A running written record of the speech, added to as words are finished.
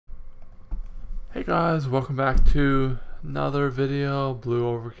Hey guys, welcome back to another video. Blue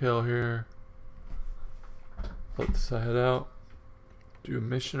Overkill here. Let's head out. Do a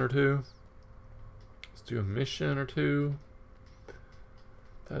mission or two. Let's do a mission or two.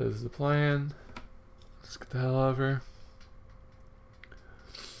 That is the plan. Let's get the hell out of here.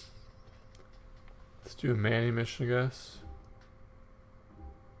 Let's do a Manny mission, I guess.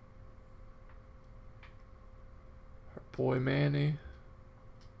 Our boy Manny.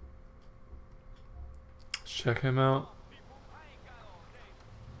 Check him out.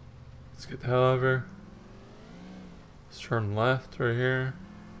 Let's get the hell out of here. Let's turn left right here.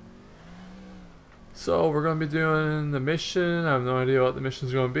 So we're gonna be doing the mission. I have no idea what the mission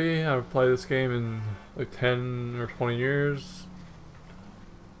is gonna be. I've played this game in like 10 or 20 years.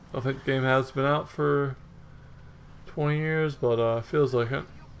 I don't think the game has been out for 20 years, but it feels like it.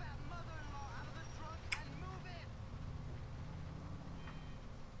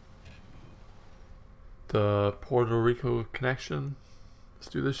 The Puerto Rico connection.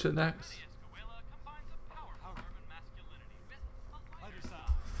 Let's do this shit next. Yo,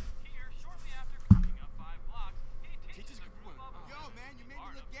 man, you made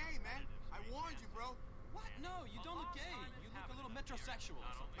me look gay, man. I warned you, bro. What? No, you don't look gay. You look a little metrosexual or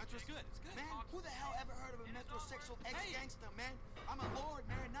something. It's good. It's good. Man, who the hell ever heard of a metrosexual ex-gangster, man? I'm a lord,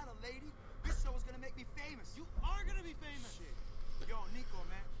 man, not a lady. This show is gonna make me famous. You are gonna be famous. Shit. Yo, Nico,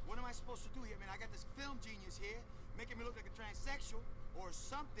 man, what am I supposed to do here, man? I got this film genius here, making me look like a transsexual or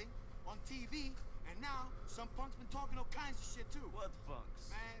something on TV, and now some punk's been talking all kinds of shit too. What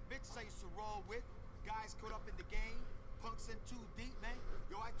punks? Man, bitches I used to roll with, guys caught up in the game, punks in too deep, man.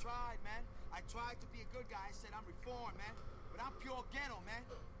 Yo, I tried, man. I tried to be a good guy. I said I'm reformed, man, but I'm pure ghetto, man.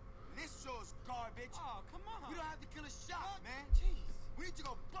 This show's garbage. Oh, come on. We don't have to kill a shot, man. Jeez. We need to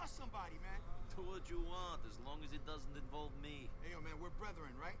go bust somebody, man. Do what you want, as long as it doesn't involve me. Hey, yo, man, we're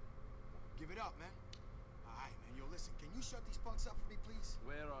brethren, right? Give it up, man. All right, man. Yo, listen, can you shut these punks up for me, please?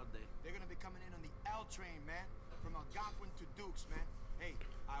 Where are they? They're gonna be coming in on the L train, man. From Algonquin to Dukes, man. Hey,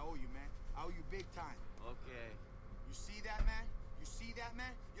 I owe you, man. I owe you big time. Okay. You see that, man? You see that,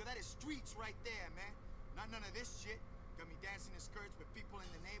 man? Yo, that is streets right there, man. Not none of this shit. Got me dancing in skirts with people in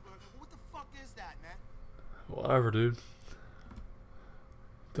the neighborhood. What the fuck is that, man? Whatever, dude.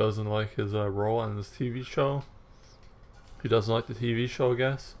 Doesn't like his role on this TV show. He doesn't like the TV show, I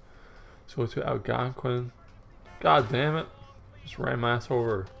guess. Let's go to Algonquin. God damn it. Just ran my ass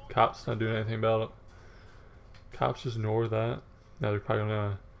over. Cops not doing anything about it. Cops just ignore that. Now they're probably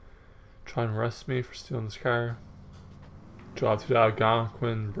gonna try and arrest me for stealing this car. Drive to the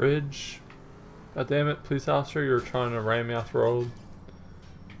Algonquin Bridge. God damn it, police officer, you're trying to ram me off the road.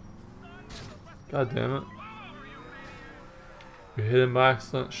 God damn it. We hit him by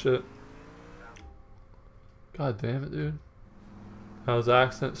accident, shit. God damn it, dude. That was an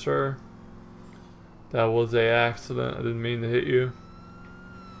accident, sir. That was a accident. I didn't mean to hit you.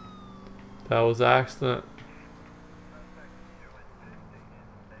 That was an accident.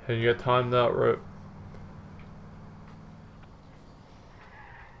 And you got timed out right.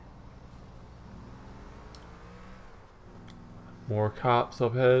 More cops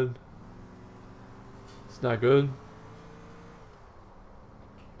up ahead. It's not good.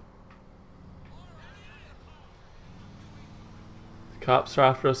 The cops are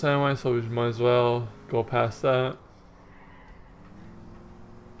after us anyway, so we might as well go past that.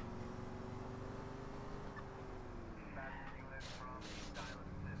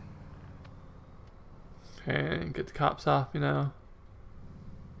 And get the cops off me now.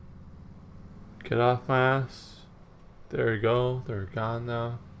 Get off my ass. There you go. They're gone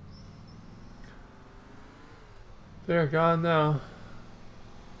now. They're gone now.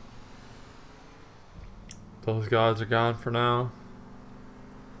 Those guys are gone for now.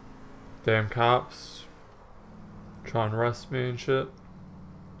 Damn cops. Trying to arrest me and shit.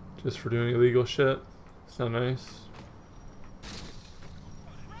 Just for doing illegal shit. It's not nice.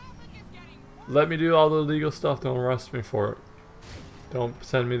 Let me do all the illegal stuff. Don't arrest me for it. Don't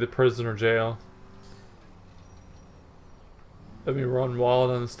send me to prison or jail. Let me run wild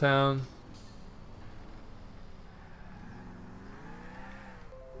on this town.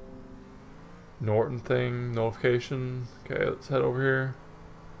 Norton thing, notification. Okay, let's head over here.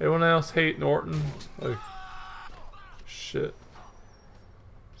 Anyone else hate Norton? Like, shit.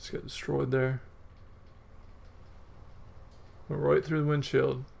 Just got destroyed there. Went right through the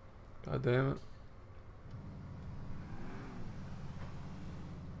windshield. God damn it.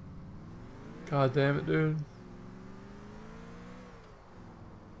 God damn it, dude.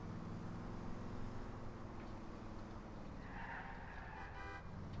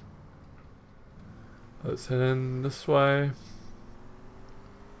 Let's head in this way.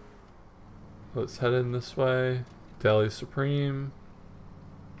 Let's head in this way. Deli Supreme.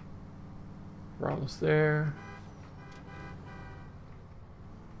 We're almost there.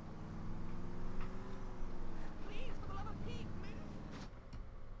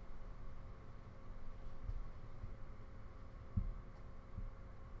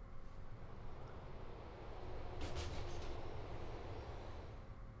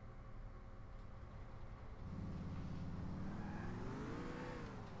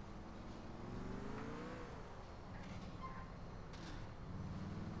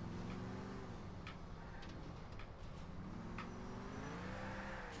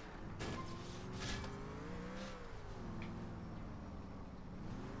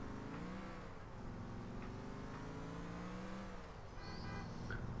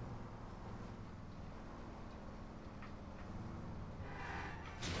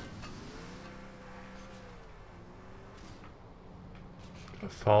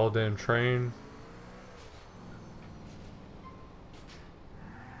 Follow damn train.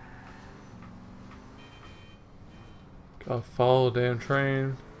 Gotta follow damn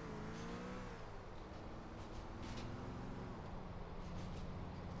train.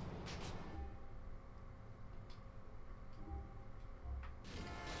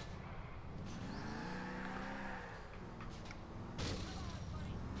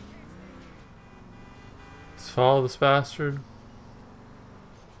 Let's follow this bastard.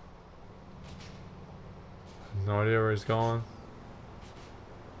 No idea where he's going.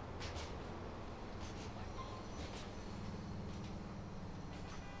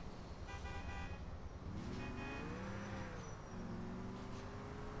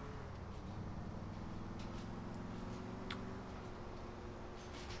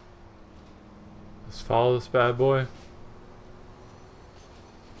 Let's follow this bad boy.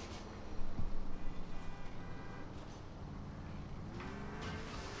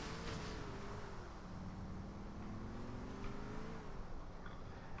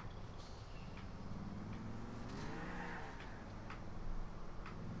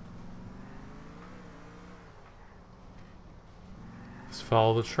 Let's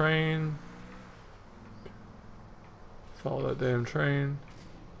follow the train. Follow that damn train.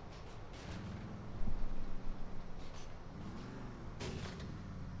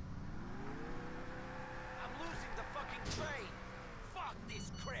 I'm losing the fucking train. Fuck this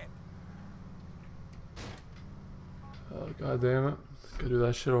crap. Oh, god damn it. Gotta do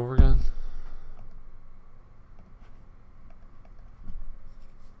that shit over again.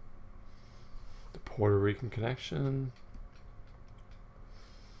 The Puerto Rican connection.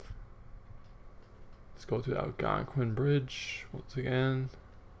 Let's go to the Algonquin Bridge once again.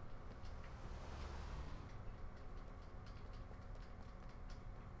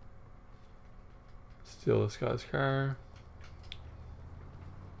 Steal this guy's car.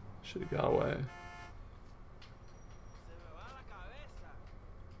 Should have got away.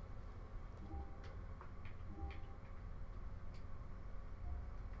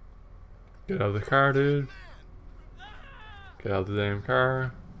 Get out of the car, dude. Get out of the damn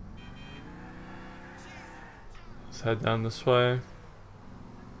car. Let's head down this way.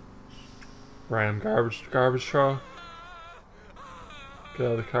 Random garbage truck. Get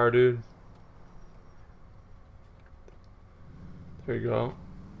out of the car, dude. There you go.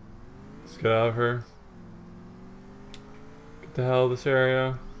 Let's get out of here. Get the hell out of this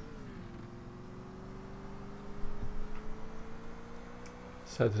area.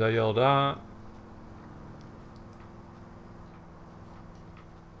 Let's head to that yellow dot.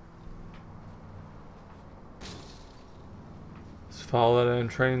 Let's follow that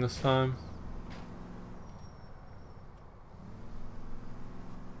end train this time.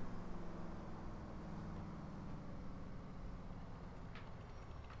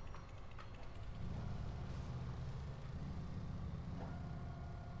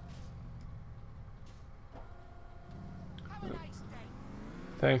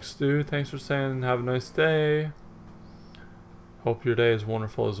 Thanks, dude. Thanks for saying have a nice day. Hope your day is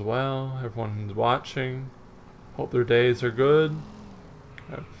wonderful as well. Everyone who's watching, hope their days are good.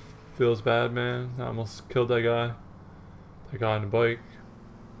 It feels bad, man. I almost killed that guy. That guy on the bike.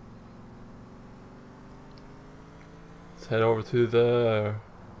 Let's head over to the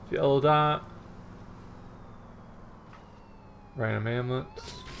yellow dot. Random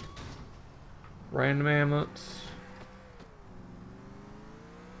amulets. Random amulets.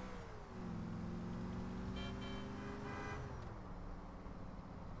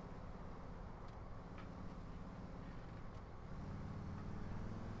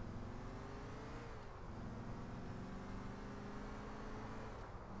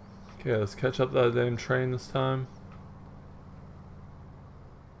 Okay, let's catch up that damn train this time.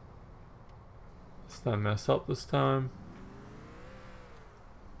 Let's not mess up this time.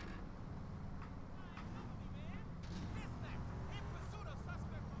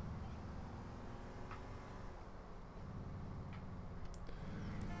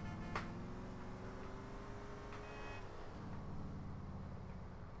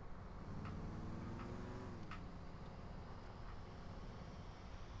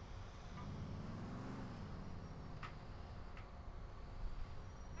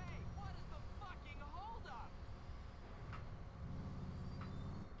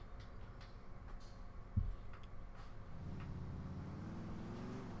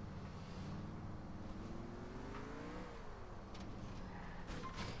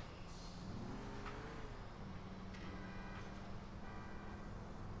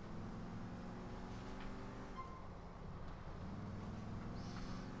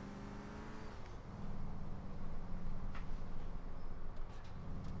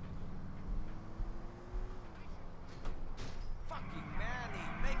 Fucking Manny,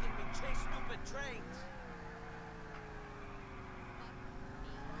 making me chase stupid trains.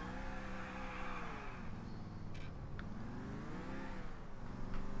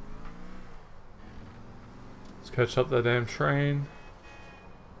 Let's catch up that damn train.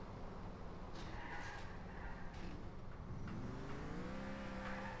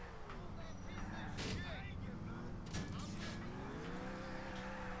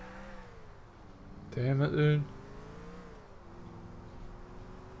 Damn it, dude.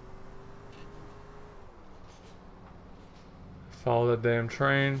 Follow that damn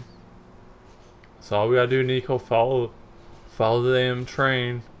train. That's all we gotta do, Nico. Follow the damn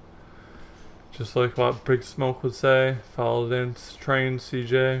train. Just like what Big Smoke would say. Follow the damn train,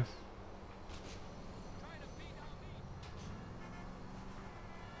 CJ.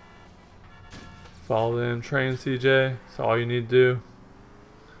 Follow the damn train, CJ. That's all you need to do.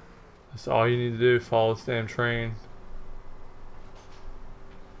 That's all you need to do. Follow this damn train.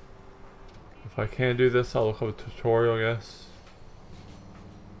 If I can't do this, I'll look up a tutorial, I guess.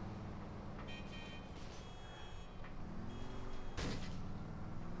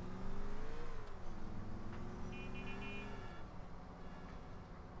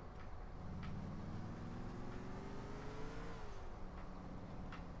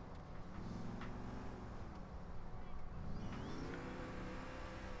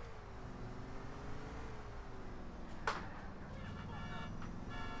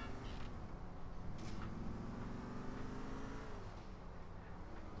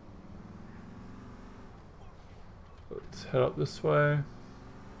 Let's head up this way.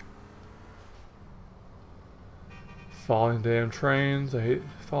 Following damn trains. I hate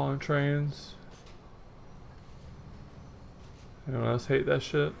following trains. Anyone else hate that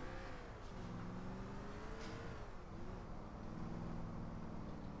shit?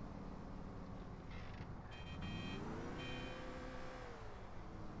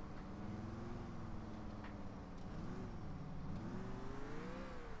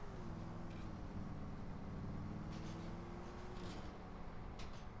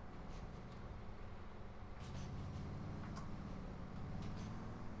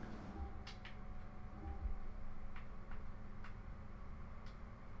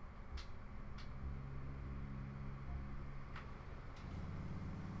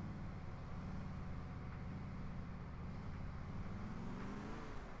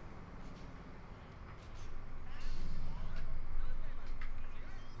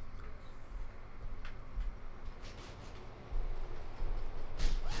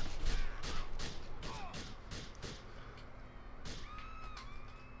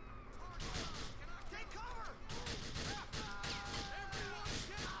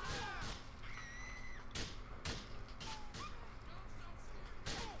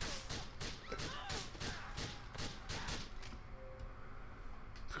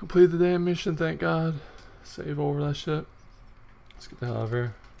 Complete the damn mission, thank God. Save over that shit. Let's get the hell out of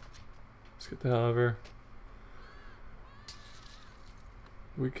here. Let's get the hell out of here.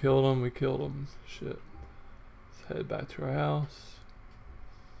 We killed him, we killed him. Shit. Let's head back to our house.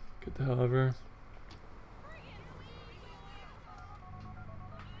 Get the hell out of here.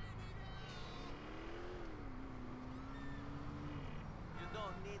 You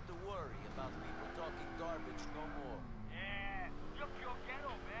don't need to worry about people talking garbage no more. Yeah, you're pure ghetto,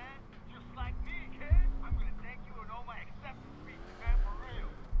 man. Just like me, kid. I'm gonna thank you and all my acceptance speeches, man, for real.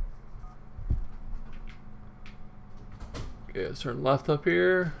 Okay, let's turn left up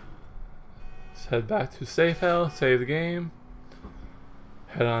here. Let's head back to safe house, save the game.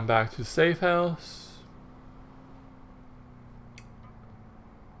 Head on back to safe house.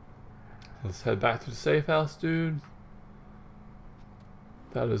 Let's head back to the safe house, dude.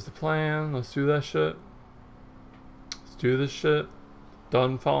 That is the plan. Let's do that shit. Let's do this shit.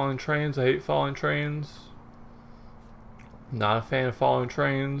 Done following trains. I hate following trains. Not a fan of following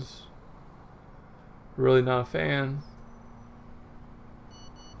trains. Really not a fan.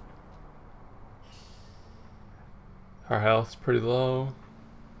 Our health's pretty low.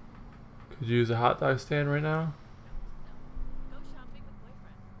 Could use a hot dog stand right now. Go shopping with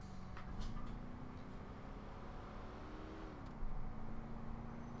boyfriend.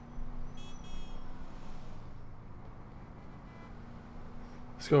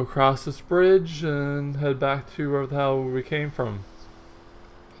 Let's go across this bridge and head back to wherever the hell we came from.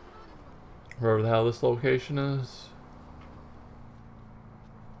 Wherever the hell this location is.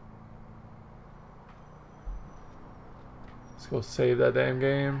 Let's go save that damn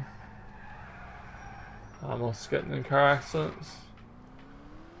game. Almost getting in car accidents.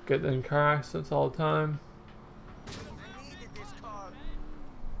 Getting in car accidents all the time. I needed this car.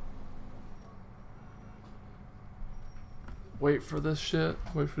 Wait for this shit.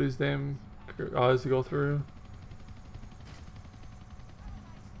 Wait for these damn eyes to go through.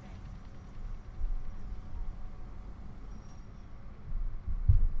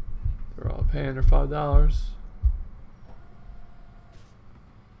 They're all paying their $5.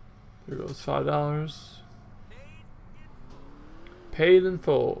 There goes $5. Paid in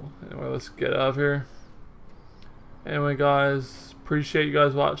full. Anyway, let's get out of here. Anyway, guys, appreciate you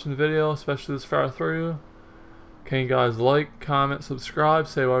guys watching the video, especially this far through. Can you guys like, comment, subscribe,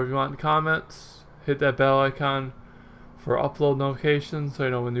 say whatever you want in the comments. Hit that bell icon for upload notifications so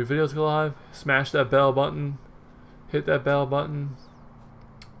you know when new videos go live. Smash that bell button. Hit that bell button.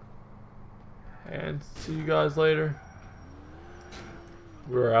 And see you guys later.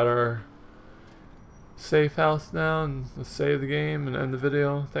 We're at our safe house now, and let's save the game and end the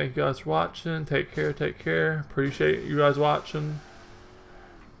video. Thank you guys for watching. Take care, take care. Appreciate you guys watching.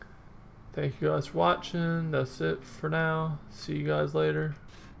 Thank you guys for watching. That's it for now. See you guys later.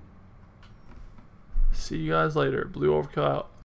 See you guys later. Blue Overkill out.